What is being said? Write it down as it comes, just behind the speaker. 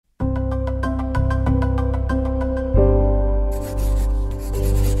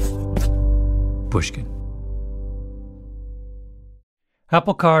Pushkin.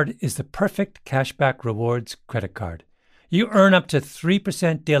 Apple Card is the perfect cashback rewards credit card. You earn up to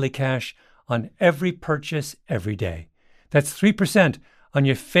 3% daily cash on every purchase every day. That's 3% on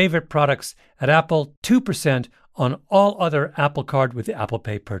your favorite products at Apple, 2% on all other Apple Card with Apple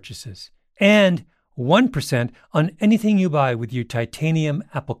Pay purchases, and 1% on anything you buy with your titanium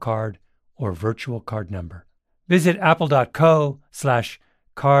Apple Card or virtual card number. Visit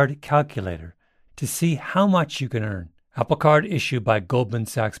apple.co/card calculator to see how much you can earn. Apple Card issued by Goldman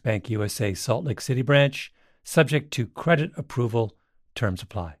Sachs Bank USA Salt Lake City branch, subject to credit approval. Terms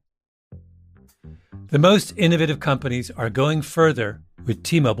apply. The most innovative companies are going further with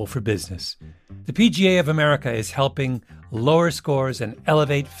T-Mobile for Business. The PGA of America is helping lower scores and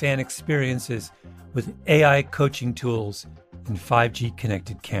elevate fan experiences with AI coaching tools and 5G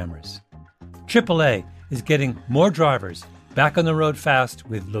connected cameras. AAA is getting more drivers back on the road fast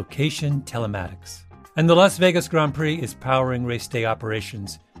with location telematics. And the Las Vegas Grand Prix is powering race day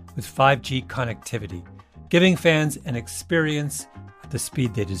operations with 5G connectivity, giving fans an experience at the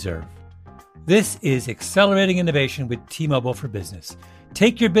speed they deserve. This is accelerating innovation with T-Mobile for Business.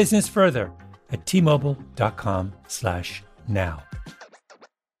 Take your business further at T-Mobile.com/now.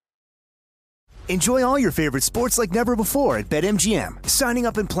 Enjoy all your favorite sports like never before at BetMGM. Signing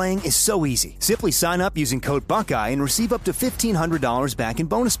up and playing is so easy. Simply sign up using code Buckeye and receive up to $1,500 back in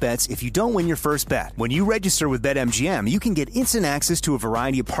bonus bets if you don't win your first bet. When you register with BetMGM, you can get instant access to a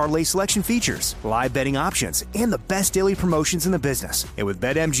variety of parlay selection features, live betting options, and the best daily promotions in the business. And with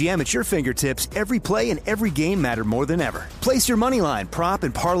BetMGM at your fingertips, every play and every game matter more than ever. Place your moneyline, prop,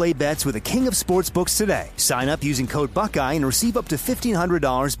 and parlay bets with the king of sportsbooks today. Sign up using code Buckeye and receive up to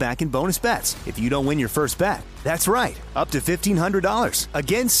 $1,500 back in bonus bets if you don't win your first bet. That's right, up to $1,500.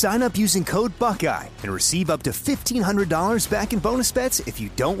 Again, sign up using code Buckeye and receive up to $1,500 back in bonus bets if you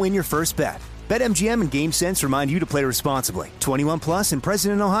don't win your first bet. BetMGM and GameSense remind you to play responsibly. 21 plus and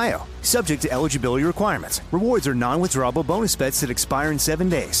present in Ohio. Subject to eligibility requirements. Rewards are non-withdrawable bonus bets that expire in 7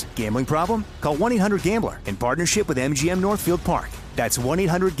 days. Gambling problem? Call 1-800-GAMBLER in partnership with MGM Northfield Park. That's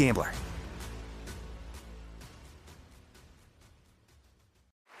 1-800-GAMBLER.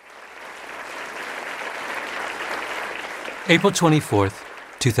 April 24th,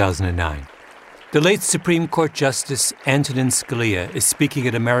 2009. The late Supreme Court Justice Antonin Scalia is speaking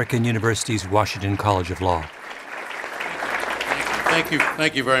at American University's Washington College of Law.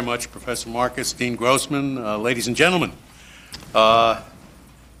 Thank you very much, Professor Marcus, Dean Grossman, ladies and gentlemen. I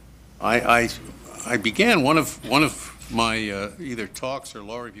began one of my either talks or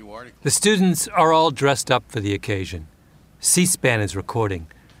law review articles. The students are all dressed up for the occasion. C-SPAN is recording.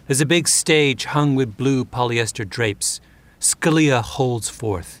 There's a big stage hung with blue polyester drapes. Scalia holds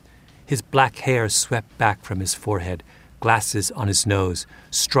forth, his black hair swept back from his forehead, glasses on his nose,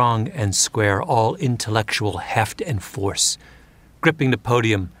 strong and square, all intellectual heft and force, gripping the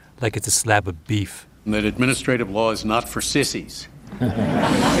podium like it's a slab of beef. That administrative law is not for sissies.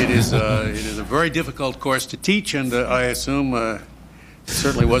 It is a very difficult course to teach, and I assume it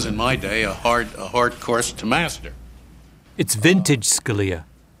certainly was in my day a hard course to master. It's vintage Scalia.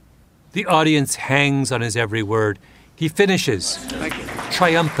 The audience hangs on his every word. He finishes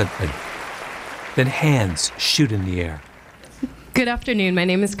triumphantly. Then hands shoot in the air. Good afternoon. My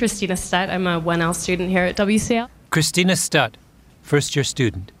name is Christina Stutt. I'm a 1L student here at WCL. Christina Stutt, first-year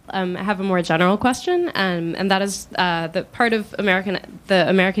student. I have a more general question, and that is that part of the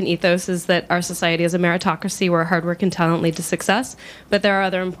American ethos is that our society is a meritocracy where hard work and talent lead to success. But there are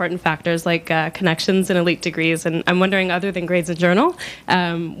other important factors like connections and elite degrees. And I'm wondering, other than grades and journal,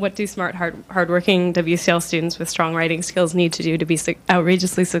 what do smart, hardworking WCL students with strong writing skills need to do to be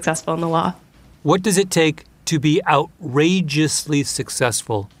outrageously successful in the law? What does it take to be outrageously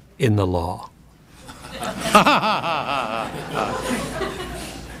successful in the law?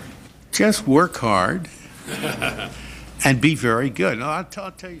 Just work hard and be very good. I'll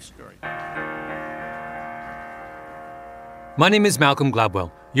tell you a story. My name is Malcolm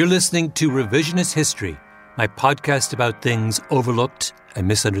Gladwell. You're listening to Revisionist History, my podcast about things overlooked and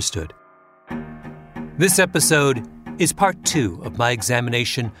misunderstood. This episode is part 2 of my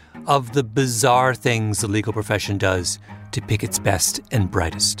examination of the bizarre things the legal profession does to pick its best and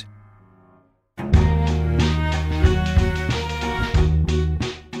brightest.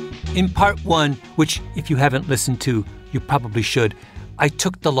 In part 1, which if you haven't listened to, you probably should, I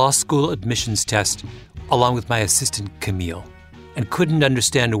took the law school admissions test along with my assistant Camille and couldn't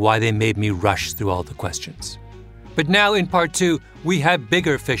understand why they made me rush through all the questions. But now in part 2, we have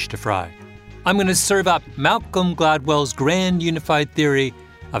bigger fish to fry. I'm going to serve up Malcolm Gladwell's grand unified theory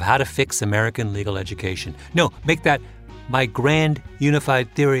of how to fix American legal education. No, make that my grand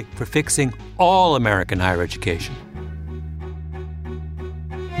unified theory for fixing all American higher education.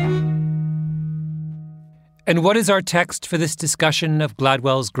 And what is our text for this discussion of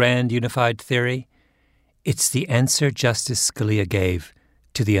Gladwell's grand unified theory? It's the answer Justice Scalia gave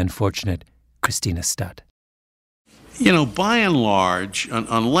to the unfortunate Christina Studd. You know, by and large,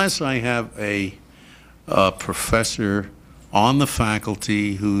 unless I have a professor on the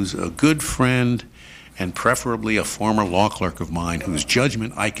faculty who's a good friend and preferably a former law clerk of mine whose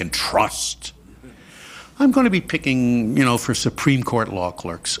judgment I can trust, I'm going to be picking, for Supreme Court law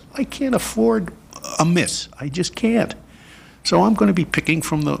clerks. I can't afford a miss. I just can't. So I'm going to be picking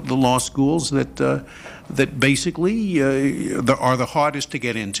from the law schools that basically are the hardest to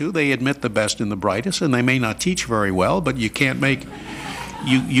get into. They admit the best and the brightest, and they may not teach very well, but you can't make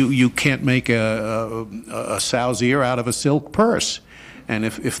you can't make a sow's ear out of a silk purse. And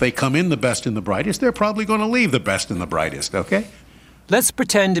if they come in the best and the brightest, they're probably going to leave the best and the brightest, okay? Let's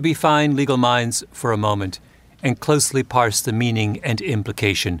pretend to be fine legal minds for a moment and closely parse the meaning and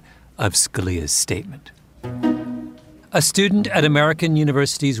implication of Scalia's statement. A student at American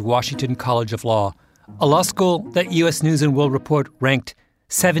University's Washington College of Law, a law school that U.S. News & World Report ranked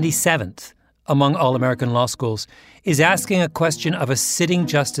 77th among all American law schools, is asking a question of a sitting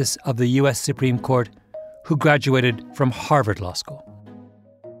justice of the U.S. Supreme Court who graduated from Harvard Law School.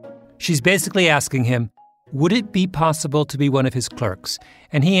 She's basically asking him, would it be possible to be one of his clerks?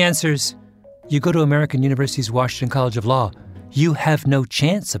 And he answers, you go to American University's Washington College of Law, you have no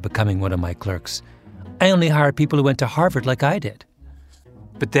chance of becoming one of my clerks. I only hire people who went to Harvard like I did.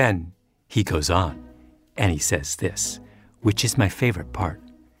 But then he goes on, and he says this, which is my favorite part,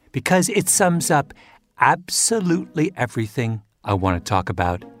 because it sums up absolutely everything I want to talk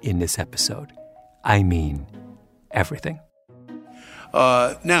about in this episode. I mean, everything.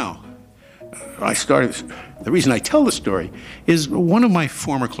 Now, the reason I tell the story is one of my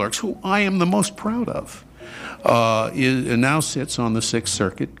former clerks, who I am the most proud of, now sits on the Sixth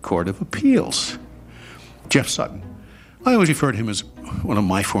Circuit Court of Appeals. Jeff Sutton. I always refer to him as one of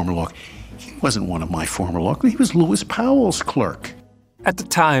my former law. He wasn't one of my former law. He was Lewis Powell's clerk. At the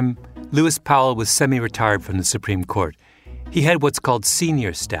time, Lewis Powell was semi-retired from the Supreme Court. He had what's called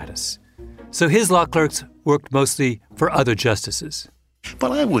senior status. So his law clerks worked mostly for other justices.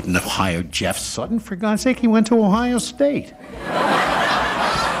 But I wouldn't have hired Jeff Sutton. For God's sake, he went to Ohio State.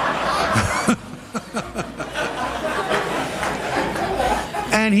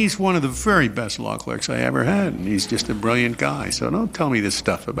 And he's one of the very best law clerks I ever had. And he's just a brilliant guy. So don't tell me this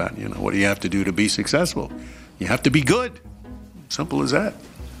stuff about, what do you have to do to be successful? You have to be good. Simple as that.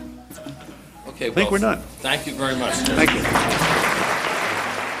 Okay, I think we're done. Thank you very much. Thank you.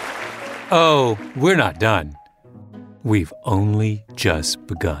 Oh, we're not done. We've only just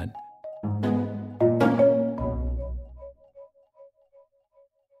begun.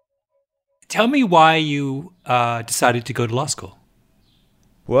 Tell me why you decided to go to law school.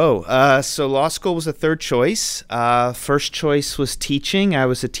 Whoa. So law school was a third choice. First choice was teaching. I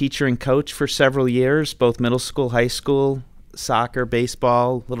was a teacher and coach for several years, both middle school, high school, soccer,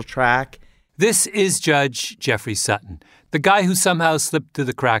 baseball, little track. This is Judge Jeffrey Sutton, the guy who somehow slipped through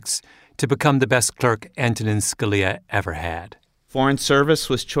the cracks to become the best clerk Antonin Scalia ever had. Foreign service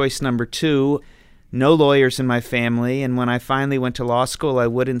was choice number 2. No lawyers in my family. And when I finally went to law school, I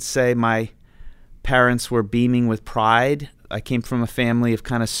wouldn't say my parents were beaming with pride. I came from a family of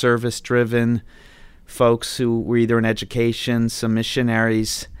kind of service-driven folks who were either in education, some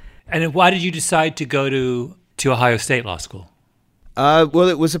missionaries. And why did you decide to go to Ohio State Law School? Well,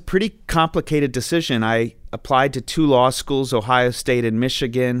 it was a pretty complicated decision. I applied to 2 law schools, Ohio State and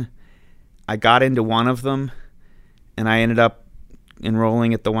Michigan. I got into one of them, and I ended up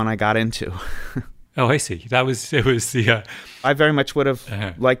enrolling at the one I got into. Oh, I see. It was the... I very much would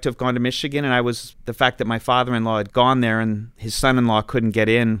have liked to have gone to Michigan, and the fact that my father-in-law had gone there and his son-in-law couldn't get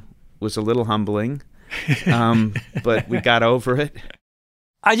in was a little humbling, but we got over it.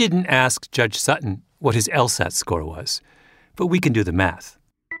 I didn't ask Judge Sutton what his LSAT score was, but we can do the math.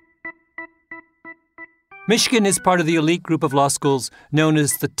 Michigan is part of the elite group of law schools known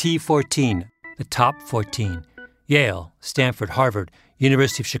as the T14, the top 14. Yale, Stanford, Harvard,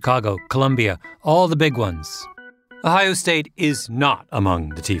 University of Chicago, Columbia, all the big ones. Ohio State is not among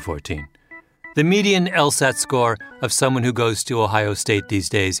the T14. The median LSAT score of someone who goes to Ohio State these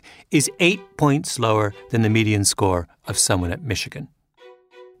days is 8 points lower than the median score of someone at Michigan.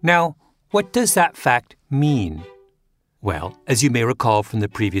 Now, what does that fact mean? Well, as you may recall from the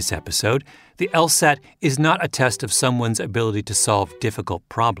previous episode, the LSAT is not a test of someone's ability to solve difficult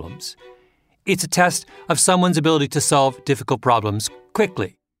problems. It's a test of someone's ability to solve difficult problems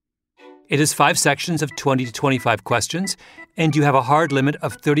quickly. It has 5 sections of 20 to 25 questions, and you have a hard limit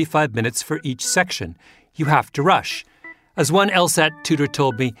of 35 minutes for each section. You have to rush. As one LSAT tutor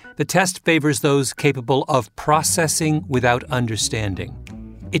told me, the test favors those capable of processing without understanding.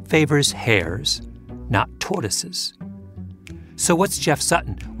 It favors hares, not tortoises. So what's Jeff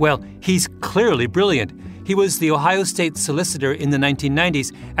Sutton? Well, he's clearly brilliant. He was the Ohio State solicitor in the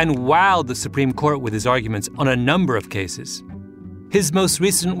 1990s and wowed the Supreme Court with his arguments on a number of cases. His most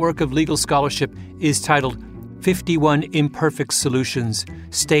recent work of legal scholarship is titled 51 Imperfect Solutions,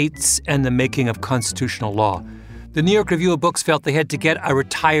 States and the Making of Constitutional Law. The New York Review of Books felt they had to get a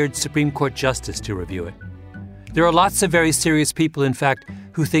retired Supreme Court justice to review it. There are lots of very serious people, in fact,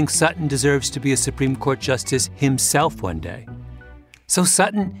 who think Sutton deserves to be a Supreme Court justice himself one day. So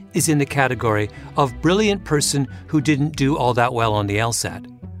Sutton is in the category of brilliant person who didn't do all that well on the LSAT.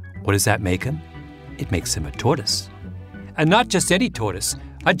 What does that make him? It makes him a tortoise. And not just any tortoise,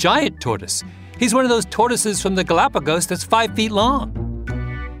 a giant tortoise. He's one of those tortoises from the Galapagos that's 5 feet long.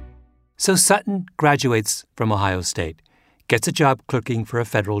 So Sutton graduates from Ohio State, gets a job clerking for a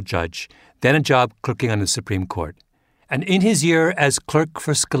federal judge, then a job clerking on the Supreme Court. And in his year as clerk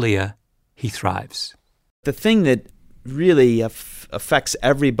for Scalia, he thrives. The thing that really affects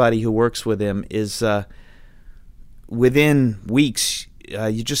everybody who works with him is within weeks,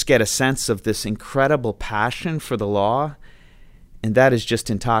 you just get a sense of this incredible passion for the law, and that is just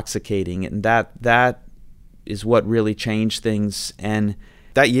intoxicating. And that is what really changed things. And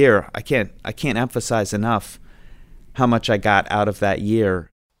that year, I can't emphasize enough how much I got out of that year.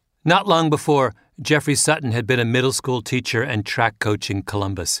 Not long before, Jeffrey Sutton had been a middle school teacher and track coach in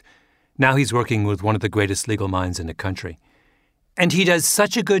Columbus. Now he's working with one of the greatest legal minds in the country. And he does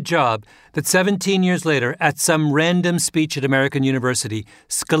such a good job that 17 years later, at some random speech at American University,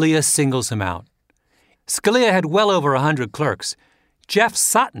 Scalia singles him out. Scalia had well over 100 clerks. Jeff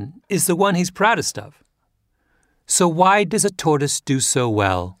Sutton is the one he's proudest of. So why does a tortoise do so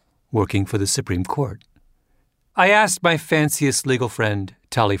well working for the Supreme Court? I asked my fanciest legal friend,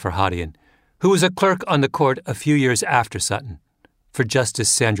 Tali Farhadian, who was a clerk on the court a few years after Sutton, for Justice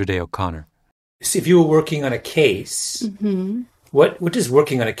Sandra Day O'Connor. If you were working on a case, what does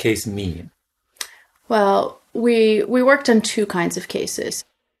working on a case mean? Well, we worked on 2 kinds of cases.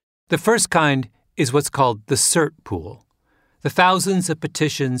 The first kind is what's called the cert pool, the thousands of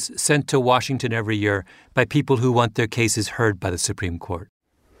petitions sent to Washington every year by people who want their cases heard by the Supreme Court.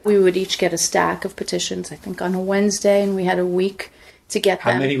 We would each get a stack of petitions, I think, on a Wednesday, and we had a week to get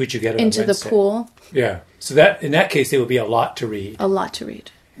them. How many would you get on into Wednesday? The pool. Yeah. So that in that case, there would be a lot to read. A lot to read.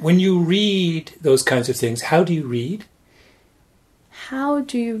 When you read those kinds of things, how do you read? How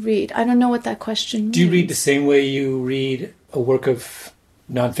do you read? I don't know what that question means. Do you read the same way you read a work of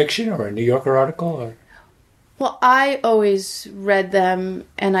nonfiction or a New Yorker article? Or? Well, I always read them,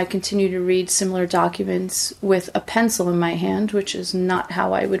 and I continue to read similar documents with a pencil in my hand, which is not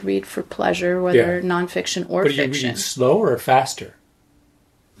how I would read for pleasure, whether nonfiction or fiction. fiction. But you read slower or faster?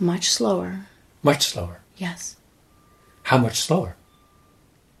 Much slower. Much slower? Yes. How much slower?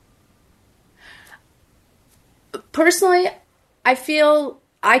 Personally, I feel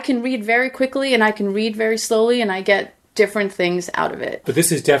I can read very quickly and I can read very slowly, and I get different things out of it. But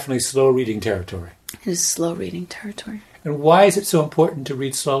this is definitely slow reading territory. It is slow reading territory. And why is it so important to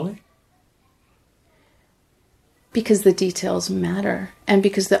read slowly? Because the details matter, and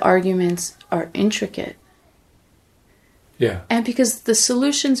because the arguments are intricate. Yeah. And because the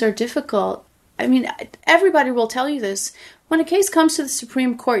solutions are difficult. I mean, everybody will tell you this. When a case comes to the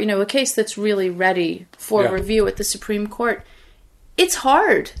Supreme Court, a case that's really ready for review at the Supreme Court, it's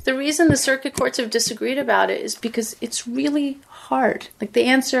hard. The reason the circuit courts have disagreed about it is because it's really hard. Like, the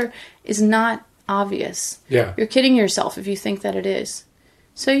answer is not obvious. Yeah. You're kidding yourself if you think that it is.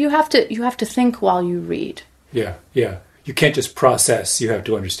 So you have to think while you read. Yeah, yeah. You can't just process, you have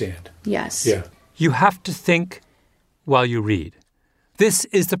to understand. Yes. Yeah. You have to think while you read. This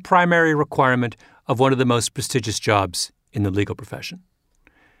is the primary requirement of one of the most prestigious jobs in the legal profession.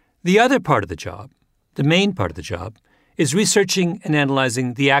 The other part of the job, the main part of the job, is researching and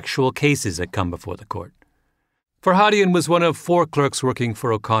analyzing the actual cases that come before the court. Farhadian was one of 4 clerks working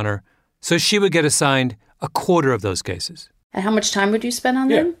for O'Connor, so she would get assigned a quarter of those cases. And how much time would you spend on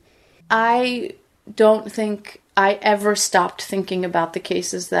them? I don't think I ever stopped thinking about the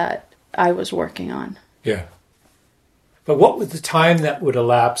cases that I was working on. Yeah. But what was the time that would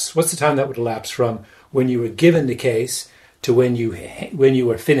elapse? What's the time that would elapse from when you were given the case to when you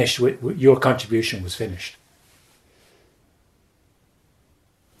were finished, your contribution was finished?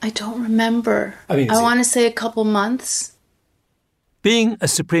 I don't remember. I want to say a couple months. Being a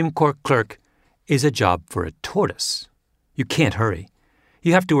Supreme Court clerk is a job for a tortoise. You can't hurry.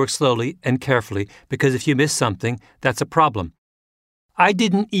 you have to work slowly and carefully because if you miss something, that's a problem. I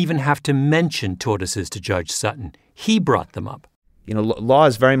didn't even have to mention tortoises to Judge Sutton. He brought them up. Law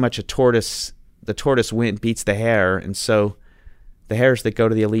is very much a tortoise. The tortoise beats the hare, and so the hares that go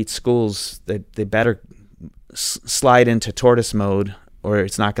to the elite schools, they better slide into tortoise mode or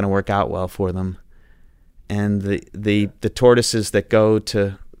it's not going to work out well for them. And the tortoises that go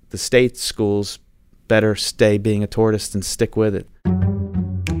to the state schools better stay being a tortoise and stick with it.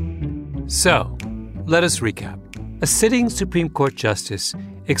 So, let us recap. A sitting Supreme Court justice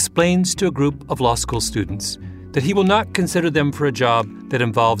explains to a group of law school students that he will not consider them for a job that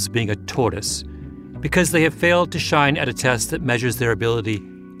involves being a tortoise because they have failed to shine at a test that measures their ability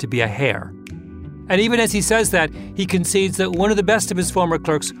to be a hare. And even as he says that, he concedes that one of the best of his former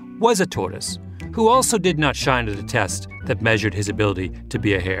clerks was a tortoise, who also did not shine at a test that measured his ability to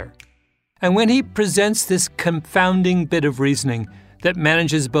be a hare. And when he presents this confounding bit of reasoning that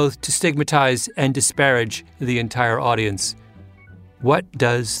manages both to stigmatize and disparage the entire audience, what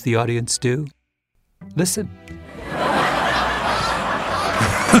does the audience do? Listen.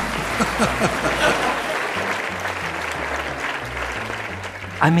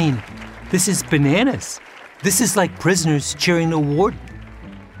 I mean, this is bananas. This is like prisoners cheering the warden.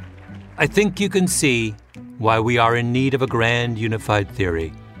 I think you can see why we are in need of a grand unified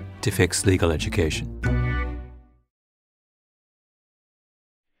theory to fix legal education.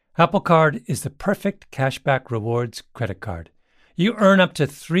 Apple Card is the perfect cashback rewards credit card. You earn up to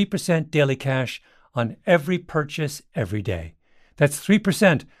 3% daily cash on every purchase every day. That's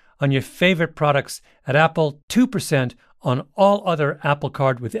 3% on your favorite products at Apple, 2% on all other Apple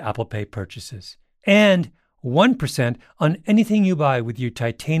Card with Apple Pay purchases, and 1% on anything you buy with your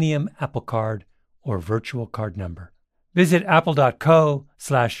titanium Apple Card or virtual card number. Visit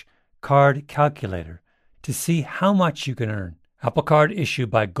apple.co/card calculator to see how much you can earn. Apple Card issued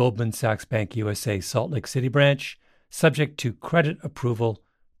by Goldman Sachs Bank USA Salt Lake City branch, subject to credit approval,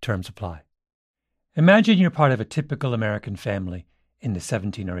 terms apply. Imagine you're part of a typical American family in the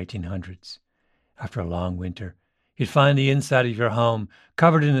 17 or 1800s. After a long winter, you'd find the inside of your home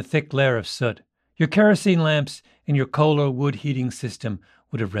covered in a thick layer of soot. Your kerosene lamps and your coal or wood heating system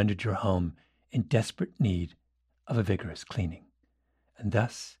would have rendered your home in desperate need of a vigorous cleaning. And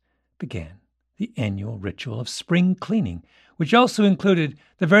thus began the annual ritual of spring cleaning, which also included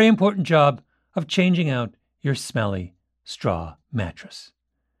the very important job of changing out your smelly straw mattress.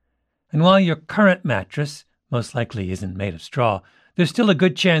 And while your current mattress most likely isn't made of straw, there's still a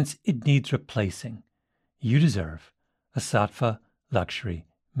good chance it needs replacing. You deserve a Saatva luxury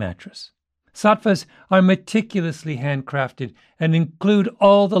mattress. Saatvas are meticulously handcrafted and include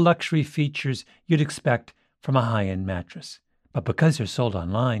all the luxury features you'd expect from a high-end mattress. But because they're sold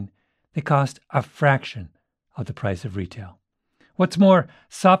online, they cost a fraction of the price of retail. What's more,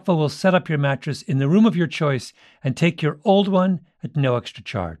 Saatva will set up your mattress in the room of your choice and take your old one at no extra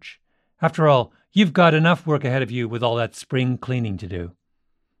charge. After all, you've got enough work ahead of you with all that spring cleaning to do.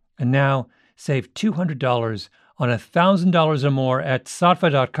 And now, save $200 on $1,000 or more at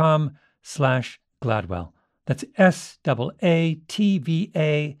saatva.com/Gladwell. That's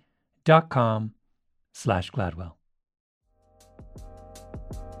SAATVA.com/Gladwell.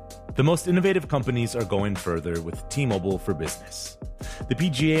 The most innovative companies are going further with T-Mobile for Business. The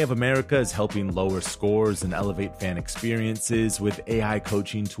PGA of America is helping lower scores and elevate fan experiences with AI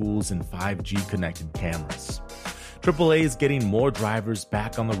coaching tools and 5G connected cameras. AAA is getting more drivers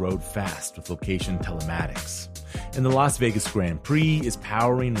back on the road fast with location telematics. And the Las Vegas Grand Prix is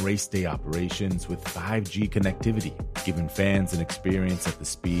powering race day operations with 5G connectivity, giving fans an experience at the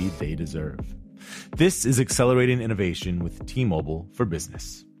speed they deserve. This is accelerating innovation with T-Mobile for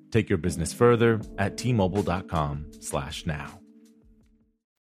Business. Take your business further at T-Mobile.com/now.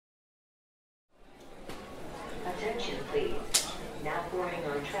 Attention, please. Now boarding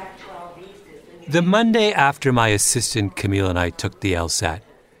on track 12 East is The Monday after my assistant Camille and I took the LSAT,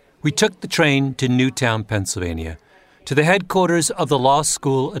 we took the train to Newtown, Pennsylvania, to the headquarters of the Law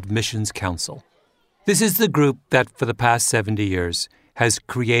School Admissions Council. This is the group that, for the past 70 years, has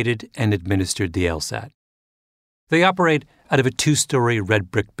created and administered the LSAT. They operate out of a 2-story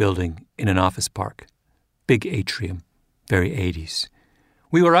red brick building in an office park. Big atrium, very 80s.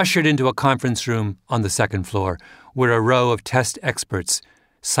 We were ushered into a conference room on the second floor where a row of test experts,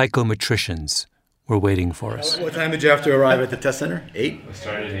 psychometricians, were waiting for us. What time did you have to arrive at the test center? 8? We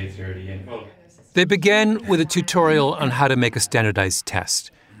started at 8:30. They began with a tutorial on how to make a standardized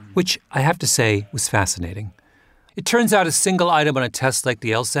test, which I have to say was fascinating. It turns out a single item on a test like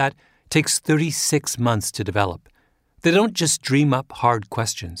the LSAT takes 36 months to develop. They don't just dream up hard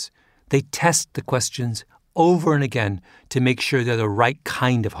questions. They test the questions over and again to make sure they're the right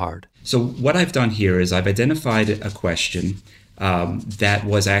kind of hard. So what I've done here is I've identified a question that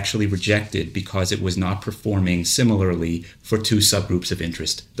was actually rejected because it was not performing similarly for two subgroups of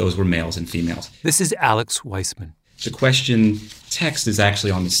interest. Those were males and females. This is Alex Weissman. The question text is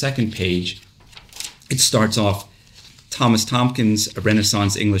actually on the second page. It starts off, Thomas Tomkins, a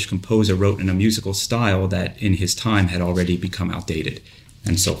Renaissance English composer, wrote in a musical style that in his time had already become outdated,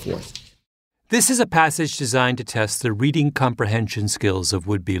 and so forth. This is a passage designed to test the reading comprehension skills of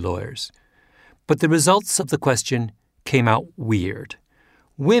would-be lawyers. But the results of the question came out weird.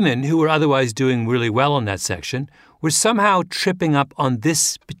 Women who were otherwise doing really well in that section were somehow tripping up on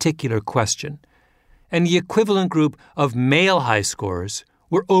this particular question. And the equivalent group of male high scorers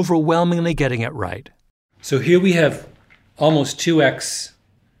were overwhelmingly getting it right. So here we have almost 2x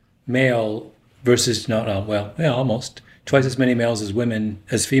male versus almost twice as many males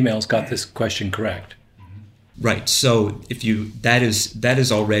as females got this question correct. Right. So that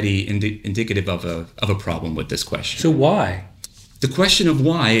is already indicative of a problem with this question. So why? The question of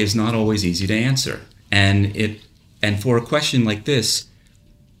why is not always easy to answer, and for a question like this,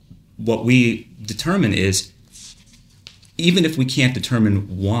 what we determine is, even if we can't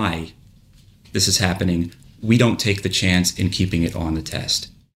determine why this is happening, we don't take the chance in keeping it on the test.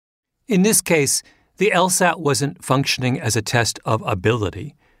 In this case, the LSAT wasn't functioning as a test of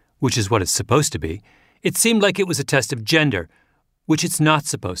ability, which is what it's supposed to be. It seemed like it was a test of gender, which it's not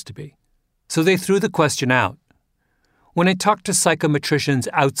supposed to be. So they threw the question out. When I talked to psychometricians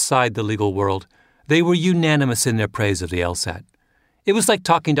outside the legal world, they were unanimous in their praise of the LSAT. It was like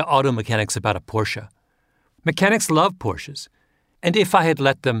talking to auto mechanics about a Porsche. Mechanics love Porsches, and if I had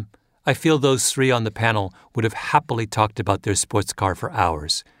let them, I feel those three on the panel would have happily talked about their sports car for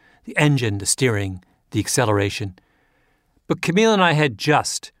hours. The engine, the steering, the acceleration. But Camille and I had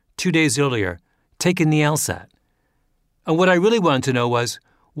just, 2 days earlier, taken the LSAT. And what I really wanted to know was,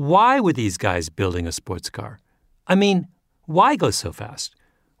 why were these guys building a sports car? I mean, why go so fast?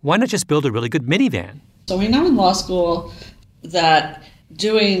 Why not just build a really good minivan? So we know in law school that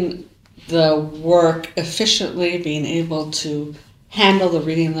doing the work efficiently, being able to handle the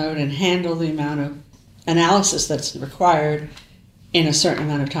reading load and handle the amount of analysis that's required in a certain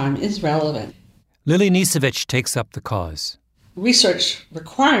amount of time is relevant. Lily Nisevich takes up the cause. Research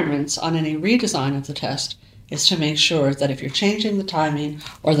requirements on any redesign of the test is to make sure that if you're changing the timing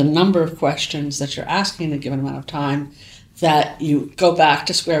or the number of questions that you're asking in a given amount of time, that you go back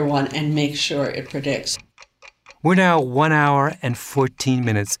to square one and make sure it predicts. We're now 1 hour and 14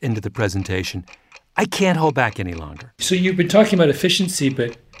 minutes into the presentation. I can't hold back any longer. So you've been talking about efficiency,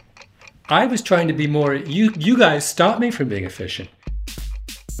 but I was trying to be more... You guys stopped me from being efficient.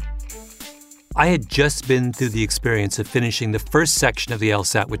 I had just been through the experience of finishing the first section of the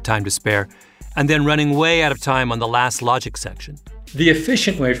LSAT with time to spare, and then running way out of time on the last logic section. The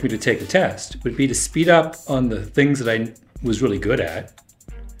efficient way for me to take the test would be to speed up on the things that I was really good at,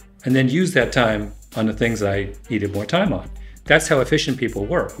 and then use that time on the things that I needed more time on. That's how efficient people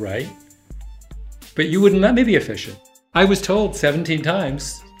work, right? But you wouldn't let me be efficient. I was told 17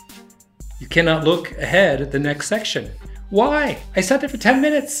 times, you cannot look ahead at the next section. Why? I sat there for 10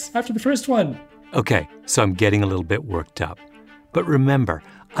 minutes after the first one. Okay, so I'm getting a little bit worked up. But remember,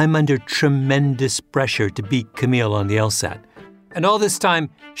 I'm under tremendous pressure to beat Camille on the LSAT. And all this time,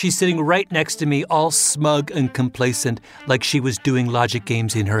 she's sitting right next to me, all smug and complacent, like she was doing logic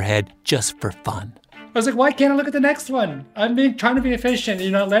games in her head just for fun. I was like, why can't I look at the next one? I'm trying to be efficient.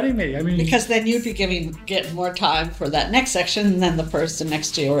 You're not letting me. Because then you'd be getting more time for that next section than the person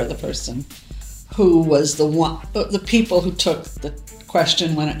next to you or the person who was the people who took the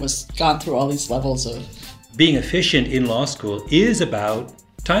question when it was gone through all these levels of... Being efficient in law school is about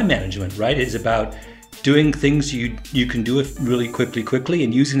time management, right? It's about doing things you can do it really quickly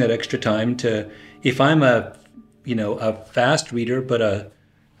and using that extra time to... If I'm a fast reader but a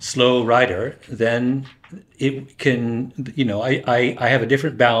slow writer, then it can, I have a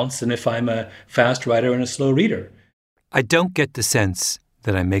different balance than if I'm a fast writer and a slow reader. I don't get the sense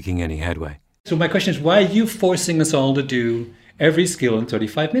that I'm making any headway. So my question is, why are you forcing us all to do every skill in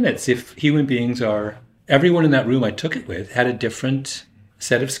 35 minutes? If human beings everyone in that room I took it with had a different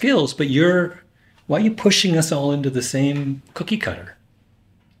set of skills, but why are you pushing us all into the same cookie cutter?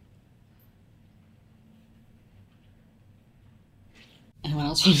 Anyone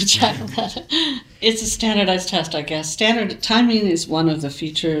else want to chat about it? It's a standardized test, I guess. Timing is one of the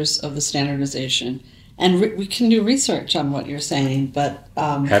features of the standardization. And we can do research on what you're saying, but...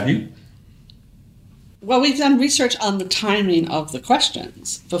 Have you? Well, we've done research on the timing of the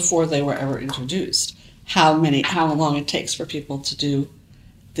questions before they were ever introduced. How long it takes for people to do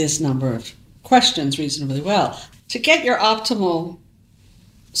this number of questions reasonably well. To get your optimal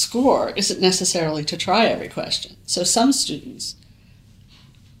score isn't necessarily to try every question. So some students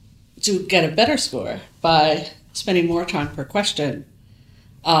do get a better score by spending more time per question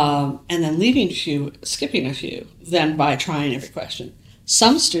and then skipping a few, than by trying every question.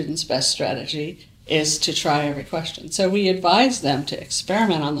 Some students' best strategy is to try every question. So we advise them to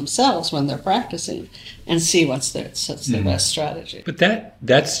experiment on themselves when they're practicing and see what's their best strategy. But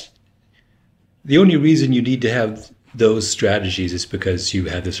that's the only reason you need to have those strategies is because you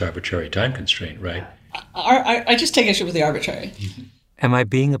have this arbitrary time constraint, right? I just take issue with the arbitrary. Am I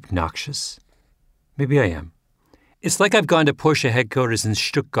being obnoxious? Maybe I am. It's like I've gone to Porsche headquarters in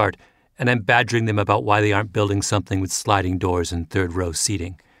Stuttgart and I'm badgering them about why they aren't building something with sliding doors and third-row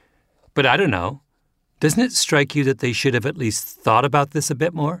seating. But I don't know. Doesn't it strike you that they should have at least thought about this a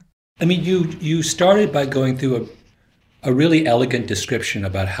bit more? I mean, you started by going through a really elegant description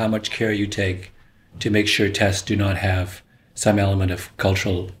about how much care you take to make sure tests do not have some element of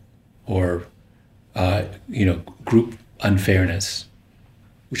cultural or group unfairness,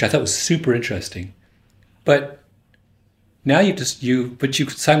 which I thought was super interesting. But now you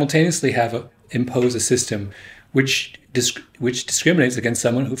simultaneously have impose a system which discriminates against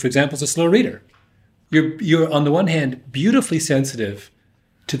someone who, for example, is a slow reader. You're on the one hand beautifully sensitive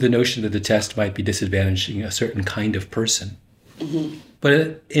to the notion that the test might be disadvantaging a certain kind of person, Mm-hmm.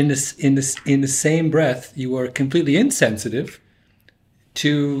 but in the same breath, you are completely insensitive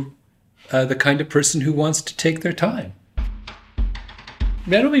to the kind of person who wants to take their time.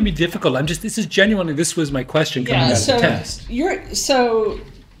 That don't make me difficult. This was my question coming out of the test.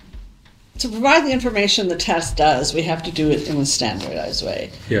 To provide the information the test does, we have to do it in a standardized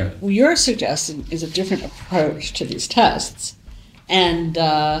way. Yeah. What you're suggesting is a different approach to these tests. And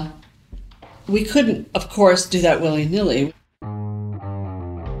we couldn't, of course, do that willy-nilly.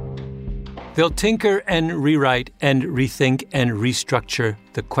 They'll tinker and rewrite and rethink and restructure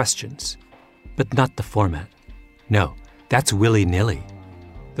the questions, but not the format. No, that's willy-nilly.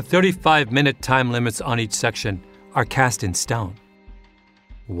 The 35-minute time limits on each section are cast in stone.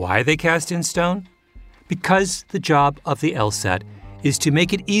 Why are they cast in stone? Because the job of the LSAT is to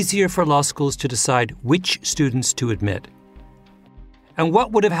make it easier for law schools to decide which students to admit. And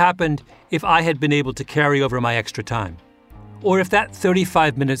what would have happened if I had been able to carry over my extra time? Or if that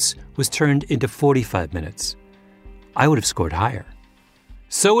 35 minutes was turned into 45 minutes? I would have scored higher.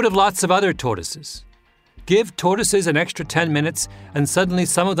 So would have lots of other tortoises. Give tortoises an extra 10 minutes and suddenly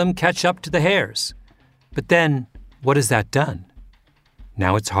some of them catch up to the hares. But then, what has that done?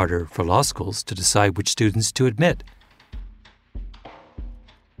 Now it's harder for law schools to decide which students to admit.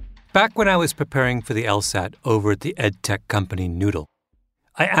 Back when I was preparing for the LSAT over at the edtech company Noodle,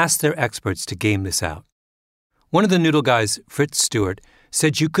 I asked their experts to game this out. One of the Noodle guys, Fritz Stewart,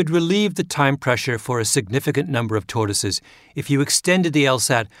 said you could relieve the time pressure for a significant number of tortoises if you extended the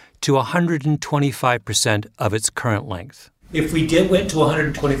LSAT to 125% of its current length. If we went to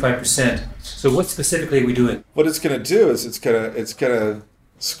 125%, so what specifically are we doing? What it's going to do is it's going to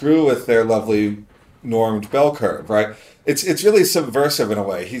screw with their lovely normed bell curve, right? It's really subversive in a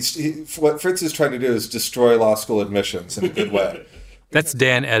way. What Fritz is trying to do is destroy law school admissions in a good way. That's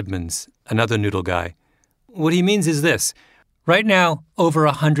Dan Edmonds, another Noodle guy. What he means is this. Right now, over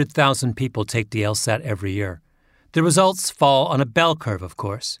 100,000 people take the LSAT every year. The results fall on a bell curve, of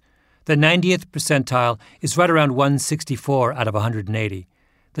course. The 90th percentile is right around 164 out of 180.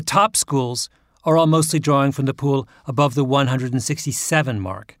 The top schools are all mostly drawing from the pool above the 167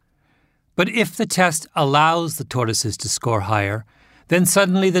 mark. But if the test allows the tortoises to score higher, then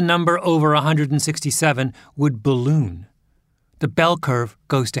suddenly the number over 167 would balloon. The bell curve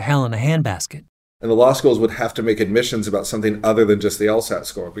goes to hell in a handbasket. And the law schools would have to make admissions about something other than just the LSAT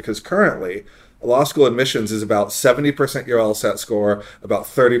score, because currently law school admissions is about 70% your LSAT score, about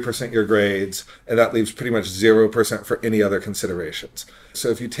 30% your grades, and that leaves pretty much 0% for any other considerations. So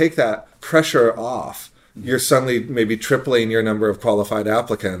if you take that pressure off, you're suddenly maybe tripling your number of qualified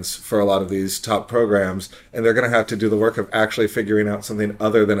applicants for a lot of these top programs, and they're going to have to do the work of actually figuring out something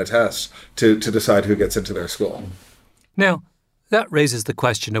other than a test to decide who gets into their school. Now, that raises the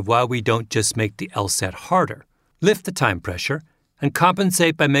question of why we don't just make the LSAT harder, lift the time pressure, and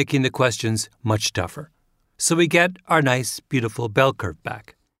compensate by making the questions much tougher. So we get our nice, beautiful bell curve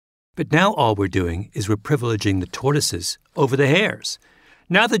back. But now all we're doing is we're privileging the tortoises over the hares.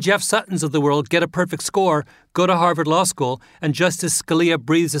 Now the Jeff Suttons of the world get a perfect score, go to Harvard Law School, and Justice Scalia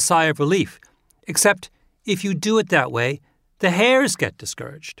breathes a sigh of relief. Except, if you do it that way, the hares get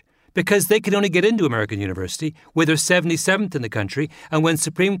discouraged, because they can only get into American University, where they're 77th in the country, and when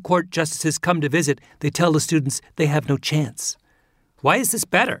Supreme Court justices come to visit, they tell the students they have no chance. Why is this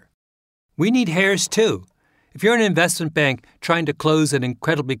better? We need hairs too. If you're an investment bank trying to close an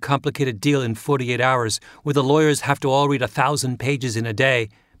incredibly complicated deal in 48 hours where the lawyers have to all read 1,000 pages in a day,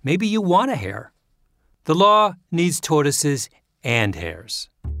 maybe you want a hair. The law needs tortoises and hares.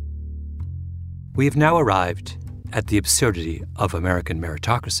 We have now arrived at the absurdity of American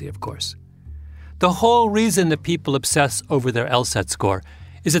meritocracy, of course. The whole reason that people obsess over their LSAT score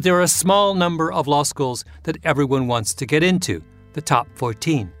is that there are a small number of law schools that everyone wants to get into, the top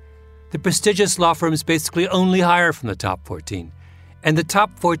 14. The prestigious law firms basically only hire from the top 14. And the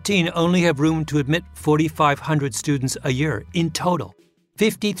top 14 only have room to admit 4,500 students a year in total.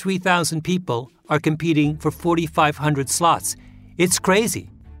 53,000 people are competing for 4,500 slots. It's crazy.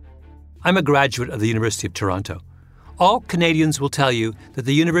 I'm a graduate of the University of Toronto. All Canadians will tell you that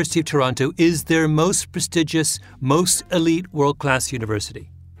the University of Toronto is their most prestigious, most elite world-class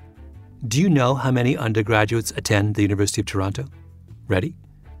university. Do you know how many undergraduates attend the University of Toronto? Ready?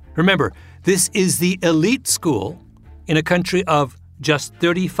 Remember, this is the elite school in a country of just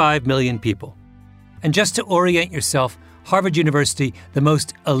 35 million people. And just to orient yourself, Harvard University, the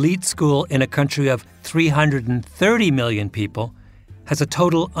most elite school in a country of 330 million people, has a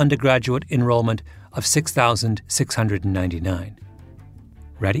total undergraduate enrollment of 6,699.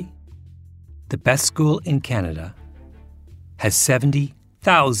 Ready? The best school in Canada has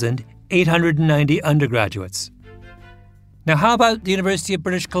 70,890 undergraduates. Now, how about the University of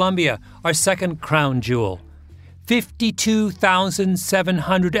British Columbia, our second crown jewel?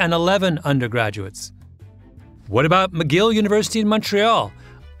 52,711 undergraduates. What about McGill University in Montreal?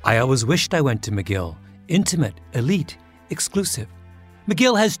 I always wished I went to McGill. Intimate, elite, exclusive.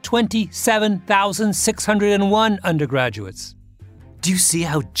 McGill has 27,601 undergraduates. Do you see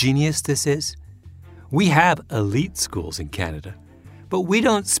how genius this is? We have elite schools in Canada, but we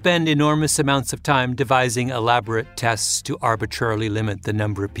don't spend enormous amounts of time devising elaborate tests to arbitrarily limit the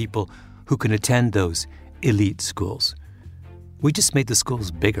number of people who can attend those elite schools. We just made the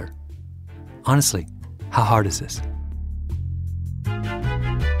schools bigger. Honestly, how hard is this?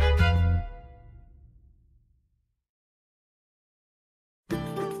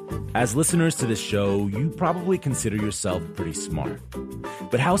 As listeners to this show, you probably consider yourself pretty smart.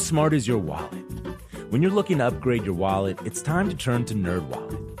 But how smart is your wallet? When you're looking to upgrade your wallet, it's time to turn to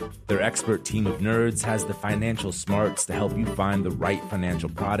NerdWallet. Their expert team of nerds has the financial smarts to help you find the right financial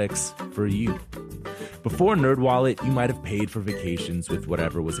products for you. Before NerdWallet, you might have paid for vacations with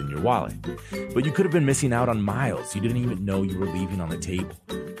whatever was in your wallet. But you could have been missing out on miles you didn't even know you were leaving on the table.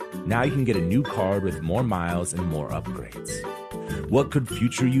 Now you can get a new card with more miles and more upgrades. What could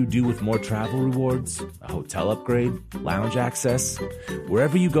future you do with more travel rewards? A hotel upgrade? Lounge access?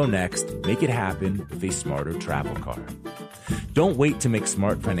 Wherever you go next, make it happen with a smarter travel card. Don't wait to make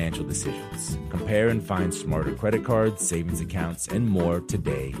smart financial decisions. Compare and find smarter credit cards, savings accounts, and more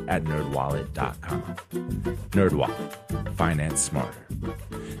today at nerdwallet.com. NerdWallet. Finance smarter.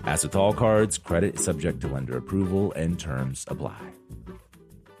 As with all cards, credit is subject to lender approval and terms apply.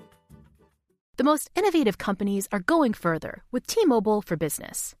 The most innovative companies are going further with T-Mobile for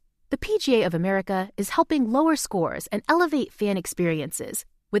Business. The PGA of America is helping lower scores and elevate fan experiences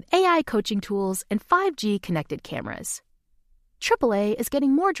with AI coaching tools and 5G connected cameras. AAA is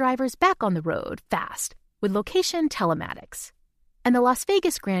getting more drivers back on the road fast with location telematics. And the Las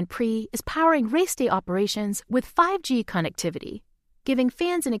Vegas Grand Prix is powering race day operations with 5G connectivity, giving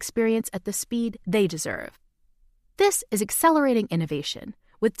fans an experience at the speed they deserve. This is accelerating innovation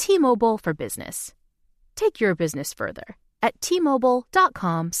with T-Mobile for Business. Take your business further at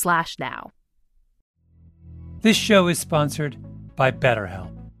T-Mobile.com/now. This show is sponsored by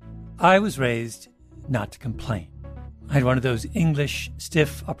BetterHelp. I was raised not to complain. I had one of those English,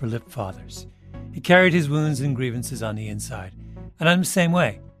 stiff upper lip fathers. He carried his wounds and grievances on the inside, and I'm the same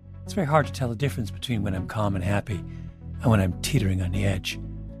way. It's very hard to tell the difference between when I'm calm and happy and when I'm teetering on the edge.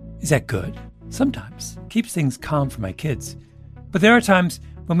 Is that good? Sometimes. Keeps things calm for my kids. But there are times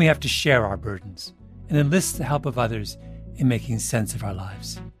when we have to share our burdens and enlist the help of others in making sense of our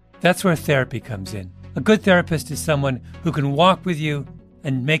lives. That's where therapy comes in. A good therapist is someone who can walk with you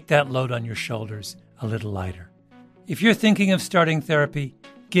and make that load on your shoulders a little lighter. If you're thinking of starting therapy,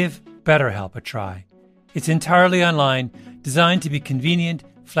 give BetterHelp a try. It's entirely online, designed to be convenient,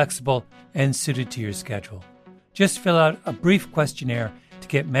 flexible, and suited to your schedule. Just fill out a brief questionnaire to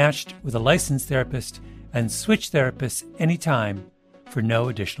get matched with a licensed therapist and switch therapists anytime for no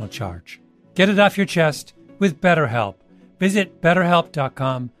additional charge. Get it off your chest with BetterHelp. Visit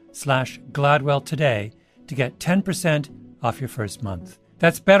BetterHelp.com/Gladwell today to get 10% off your first month.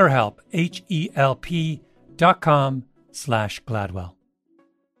 That's BetterHelp, HELP.com/Gladwell.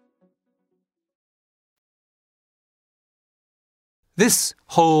 This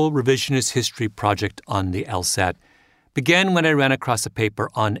whole revisionist history project on the LSAT began when I ran across a paper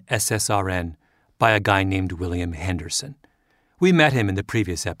on SSRN by a guy named William Henderson. We met him in the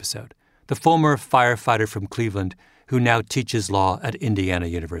previous episode, the former firefighter from Cleveland who now teaches law at Indiana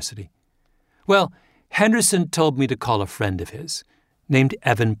University. Well, Henderson told me to call a friend of his named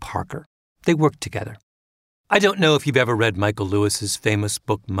Evan Parker. They worked together. I don't know if you've ever read Michael Lewis's famous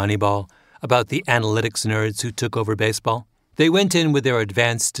book Moneyball about the analytics nerds who took over baseball. They went in with their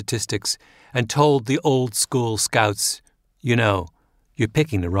advanced statistics and told the old school scouts, you're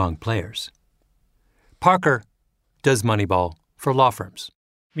picking the wrong players. Parker does Moneyball for law firms.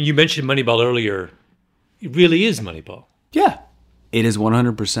 You mentioned Moneyball earlier. It really is Moneyball. Yeah, it is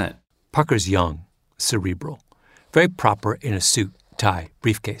 100%. Parker's young, cerebral, very proper in a suit, tie,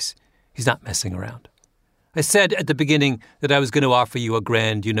 briefcase. He's not messing around. I said at the beginning that I was going to offer you a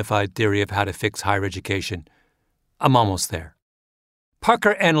grand unified theory of how to fix higher education. I'm almost there.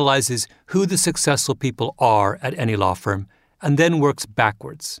 Parker analyzes who the successful people are at any law firm and then works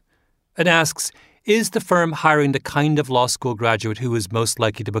backwards and asks, is the firm hiring the kind of law school graduate who is most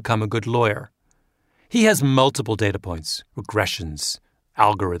likely to become a good lawyer? He has multiple data points, regressions,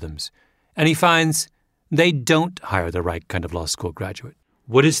 algorithms, and he finds they don't hire the right kind of law school graduate.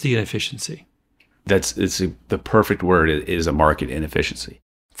 What is the inefficiency? The perfect word is a market inefficiency.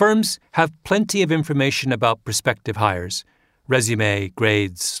 Firms have plenty of information about prospective hires, resume,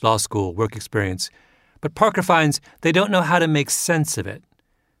 grades, law school, work experience, but Parker finds they don't know how to make sense of it.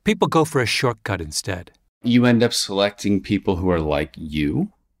 People go for a shortcut instead. You end up selecting people who are like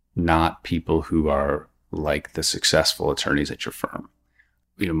you, not people who are like the successful attorneys at your firm.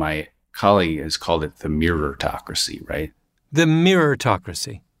 My colleague has called it the mirrortocracy, right? The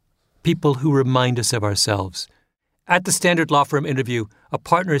mirrortocracy. People who remind us of ourselves. At the standard law firm interview, a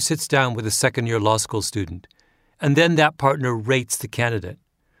partner sits down with a second-year law school student, and then that partner rates the candidate.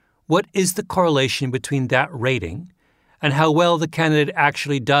 What is the correlation between that rating and how well the candidate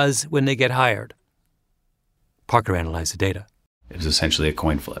actually does when they get hired? Parker analyzed the data. It was essentially a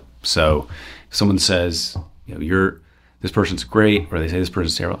coin flip. So if someone says, this person's great, or they say this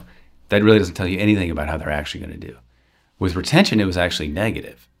person's terrible, that really doesn't tell you anything about how they're actually going to do. With retention, it was actually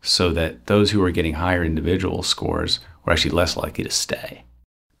negative, so that those who were getting higher individual scores were actually less likely to stay.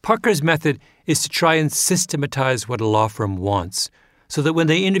 Parker's method is to try and systematize what a law firm wants so that when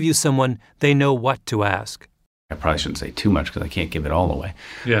they interview someone, they know what to ask. I probably shouldn't say too much because I can't give it all away.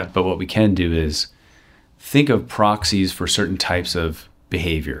 Yeah. But what we can do is think of proxies for certain types of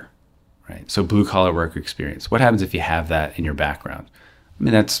behavior, right? So blue-collar work experience. What happens if you have that in your background? I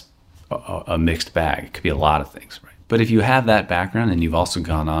mean, that's a mixed bag. It could be a lot of things, right? But if you have that background and you've also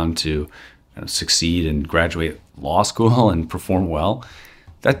gone on to succeed and graduate law school and perform well,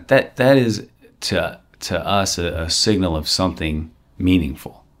 that is to us a signal of something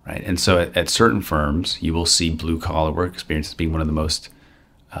meaningful, right? And so at certain firms, you will see blue-collar work experience as being one of the most,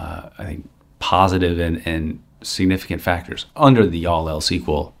 positive and significant factors under the all else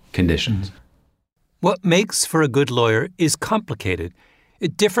equal conditions. Mm-hmm. What makes for a good lawyer is complicated.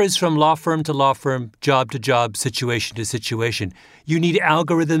 It differs from law firm to law firm, job to job, situation to situation. You need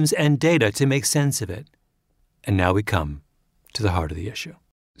algorithms and data to make sense of it. And now we come to the heart of the issue.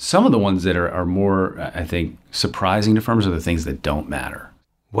 Some of the ones that are more, I think, surprising to firms are the things that don't matter.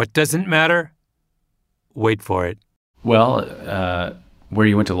 What doesn't matter? Wait for it. Well, where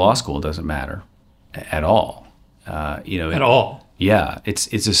you went to law school doesn't matter at all. At all? Yeah,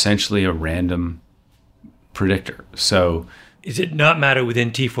 it's essentially a random predictor. So, is it not matter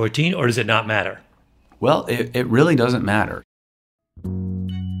within T14, or does it not matter? Well, it really doesn't matter.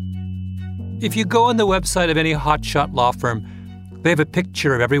 If you go on the website of any hotshot law firm, they have a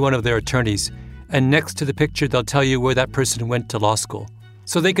picture of every one of their attorneys, and next to the picture they'll tell you where that person went to law school.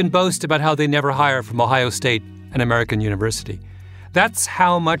 So they can boast about how they never hire from Ohio State and American University. That's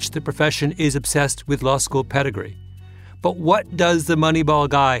how much the profession is obsessed with law school pedigree. But what does the Moneyball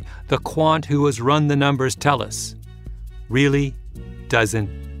guy, the quant who has run the numbers, tell us? Really doesn't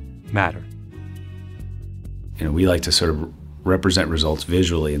matter. We like to sort of represent results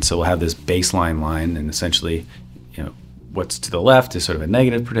visually, and so we'll have this baseline line, and essentially, what's to the left is sort of a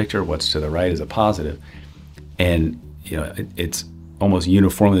negative predictor, what's to the right is a positive. And, it's almost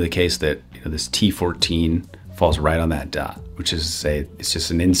uniformly the case that this T14 falls right on that dot, which is to say it's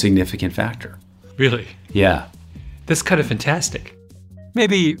just an insignificant factor. Really? Yeah. That's kind of fantastic.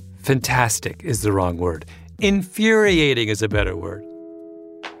 Maybe fantastic is the wrong word. Infuriating is a better word.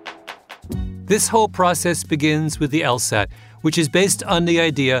 This whole process begins with the LSAT, which is based on the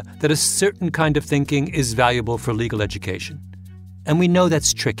idea that a certain kind of thinking is valuable for legal education. And we know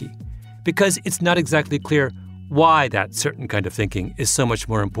that's tricky, because it's not exactly clear why that certain kind of thinking is so much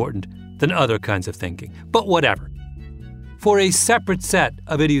more important than other kinds of thinking. But whatever. For a separate set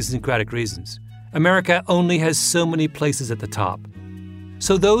of idiosyncratic reasons, America only has so many places at the top.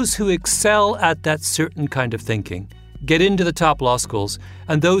 So those who excel at that certain kind of thinking get into the top law schools,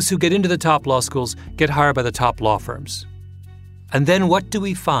 and those who get into the top law schools get hired by the top law firms. And then what do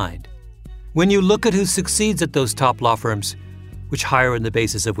we find? When you look at who succeeds at those top law firms, which hire on the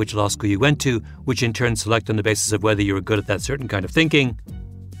basis of which law school you went to, which in turn select on the basis of whether you were good at that certain kind of thinking,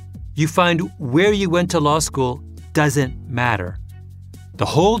 you find where you went to law school doesn't matter. The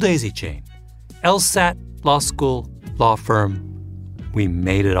whole daisy chain, LSAT, law school, law firm, we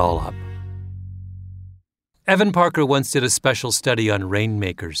made it all up. Evan Parker once did a special study on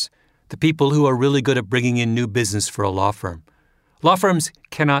rainmakers, the people who are really good at bringing in new business for a law firm. Law firms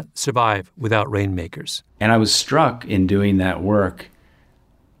cannot survive without rainmakers. And I was struck in doing that work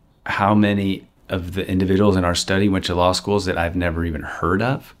how many of the individuals in our study went to law schools that I've never even heard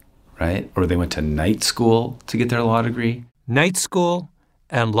of, right? Or they went to night school to get their law degree. Night school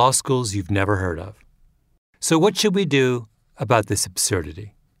and law schools you've never heard of. So what should we do about this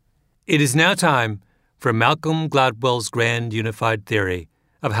absurdity? It is now time for Malcolm Gladwell's grand unified theory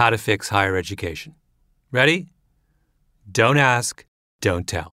of how to fix higher education. Ready? Don't ask, don't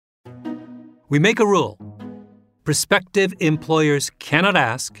tell. We make a rule. Prospective employers cannot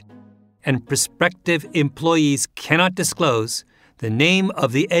ask, and prospective employees cannot disclose the name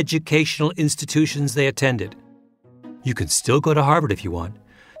of the educational institutions they attended. You can still go to Harvard if you want.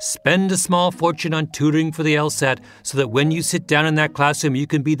 Spend a small fortune on tutoring for the LSAT so that when you sit down in that classroom, you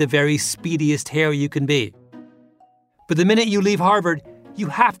can be the very speediest hare you can be. But the minute you leave Harvard, you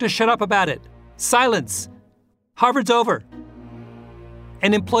have to shut up about it. Silence. Harvard's over.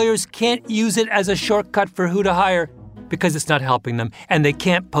 And employers can't use it as a shortcut for who to hire because it's not helping them, and they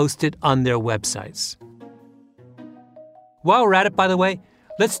can't post it on their websites. While we're at it, by the way,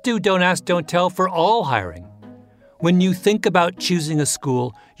 let's do Don't Ask, Don't Tell for all hiring. When you think about choosing a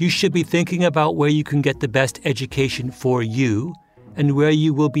school, you should be thinking about where you can get the best education for you and where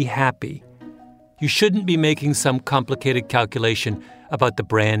you will be happy. You shouldn't be making some complicated calculation about the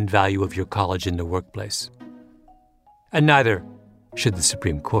brand value of your college in the workplace. And neither should the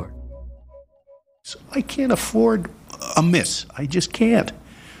Supreme Court. I can't afford a miss. I just can't.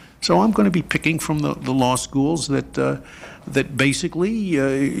 So I'm going to be picking from the law schools that basically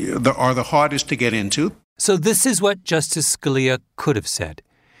are the hardest to get into. So this is what Justice Scalia could have said.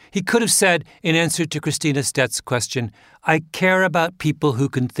 He could have said, in answer to Christina Stett's question, I care about people who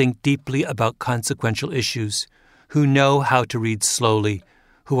can think deeply about consequential issues, who know how to read slowly,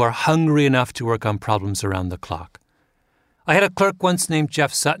 who are hungry enough to work on problems around the clock. I had a clerk once named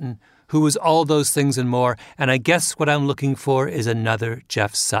Jeff Sutton, who was all those things and more, and I guess what I'm looking for is another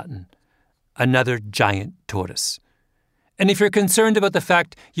Jeff Sutton, another giant tortoise. And if you're concerned about the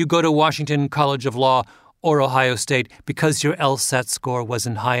fact you go to Washington College of Law or Ohio State because your LSAT score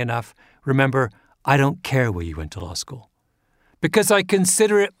wasn't high enough, remember, I don't care where you went to law school. Because I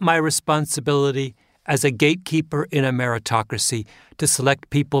consider it my responsibility as a gatekeeper in a meritocracy to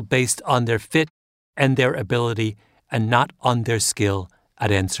select people based on their fit and their ability and not on their skill at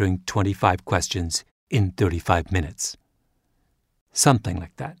answering 25 questions in 35 minutes. Something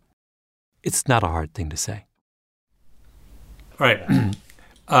like that. It's not a hard thing to say. All right.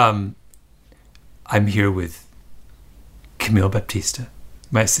 I'm here with Camille Baptista,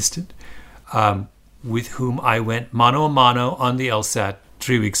 my assistant, with whom I went mano a mano on the LSAT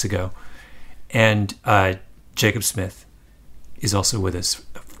 3 weeks ago. And Jacob Smith is also with us.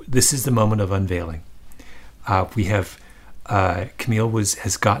 This is the moment of unveiling. We have Camille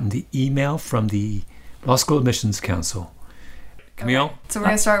has gotten the email from the Law School Admissions Council. Camille? Okay. So we're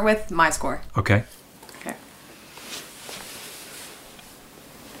going to start with my score. Okay. Okay.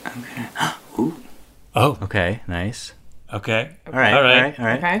 Okay. Ooh. Oh. Okay, nice. Okay. All right.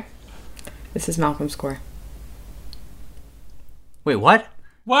 Okay. This is Malcolm's score. Wait, what?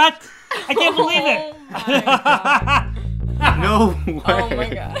 What? I can't believe it. No way. Oh my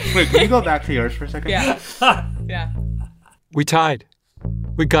god. Wait, can you go back to yours for a second? Yeah. Yeah. We tied.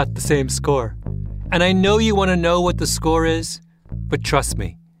 We got the same score. And I know you want to know what the score is, but trust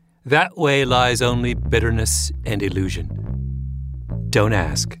me, that way lies only bitterness and illusion. Don't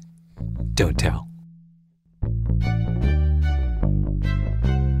ask. Don't tell.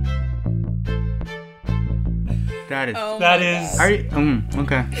 That is. Oh that my is. Are you,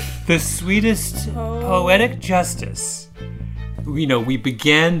 okay. The sweetest poetic justice. You know, we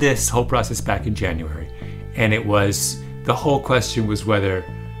began this whole process back in January, and the whole question was whether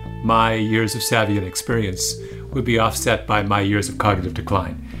my years of savvy and experience would be offset by my years of cognitive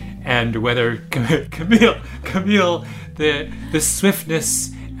decline. and whether Camille, the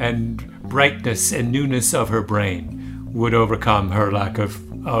swiftness and brightness and newness of her brain would overcome her lack of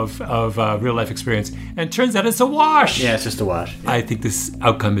real life experience. And turns out it's a wash. Yeah, it's just a wash. I think this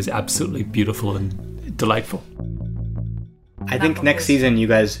outcome is absolutely beautiful and delightful. I think next season you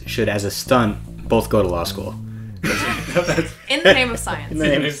guys should, as a stunt, both go to law school. In the name of science. In the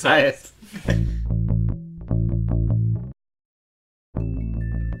name of science.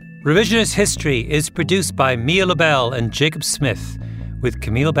 Revisionist History is produced by Mia LaBelle and Jacob Smith with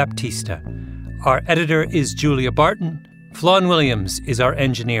Camille Baptista. Our editor is Julia Barton. Flawn Williams is our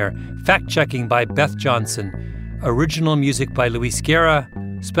engineer. Fact-checking by Beth Johnson. Original music by Luis Guerra.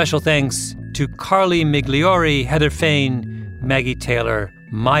 Special thanks to Carly Migliori, Heather Fain, Maggie Taylor,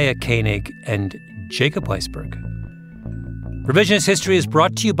 Maya Koenig, and Jacob Weisberg. Revisionist History is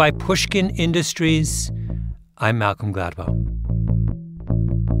brought to you by Pushkin Industries. I'm Malcolm Gladwell.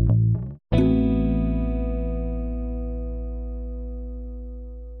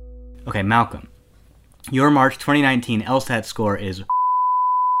 Okay, Malcolm. Your March 2019 LSAT score is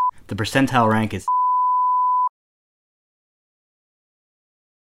the percentile rank is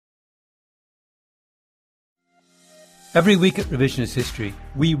Every week at Revisionist History,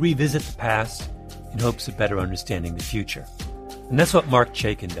 we revisit the past in hopes of better understanding the future. And that's what Mark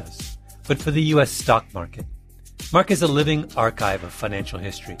Chaikin does, but for the U.S. stock market. Mark is a living archive of financial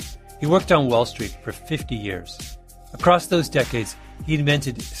history. He worked on Wall Street for 50 years. Across those decades, he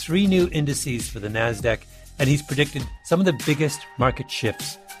invented 3 new indices for the NASDAQ, and he's predicted some of the biggest market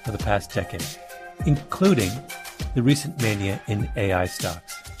shifts of the past decade, including the recent mania in AI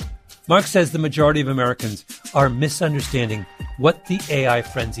stocks. Mark says the majority of Americans are misunderstanding what the AI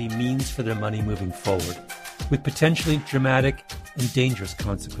frenzy means for their money moving forward, with potentially dramatic and dangerous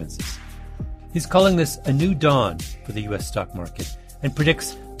consequences. He's calling this a new dawn for the U.S. stock market and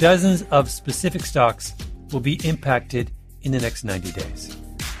predicts dozens of specific stocks will be impacted in the next 90 days.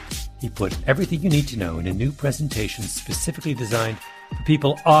 He put everything you need to know in a new presentation specifically designed for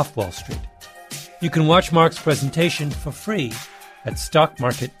people off Wall Street. You can watch Mark's presentation for free at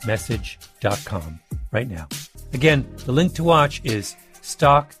stockmarketmessage.com right now. Again, the link to watch is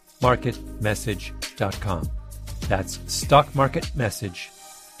stockmarketmessage.com. That's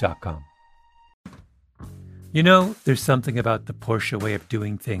stockmarketmessage.com. You know, there's something about the Porsche way of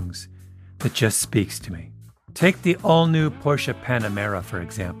doing things that just speaks to me. Take the all-new Porsche Panamera, for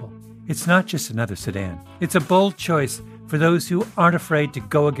example. It's not just another sedan. It's a bold choice for those who aren't afraid to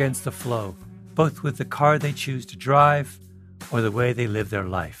go against the flow, both with the car they choose to drive or the way they live their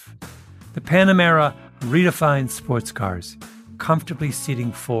life. The Panamera redefines sports cars, comfortably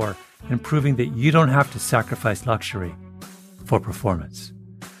seating 4 and proving that you don't have to sacrifice luxury for performance.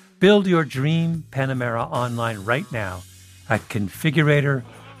 Build your dream Panamera online right now at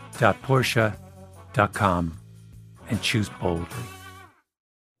configurator.porsche.com and choose boldly.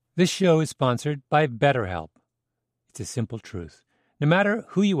 This show is sponsored by BetterHelp. It's a simple truth. No matter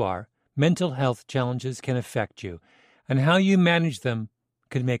who you are, mental health challenges can affect you, and how you manage them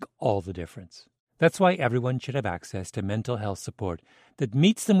can make all the difference. That's why everyone should have access to mental health support that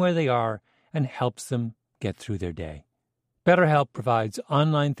meets them where they are and helps them get through their day. BetterHelp provides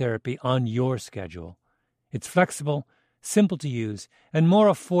online therapy on your schedule. It's flexible, simple to use, and more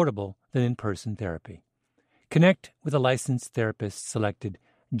affordable than in-person therapy. Connect with a licensed therapist selected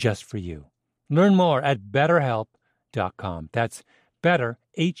just for you. Learn more at BetterHelp.com. That's better,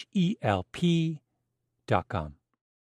 HELP.com.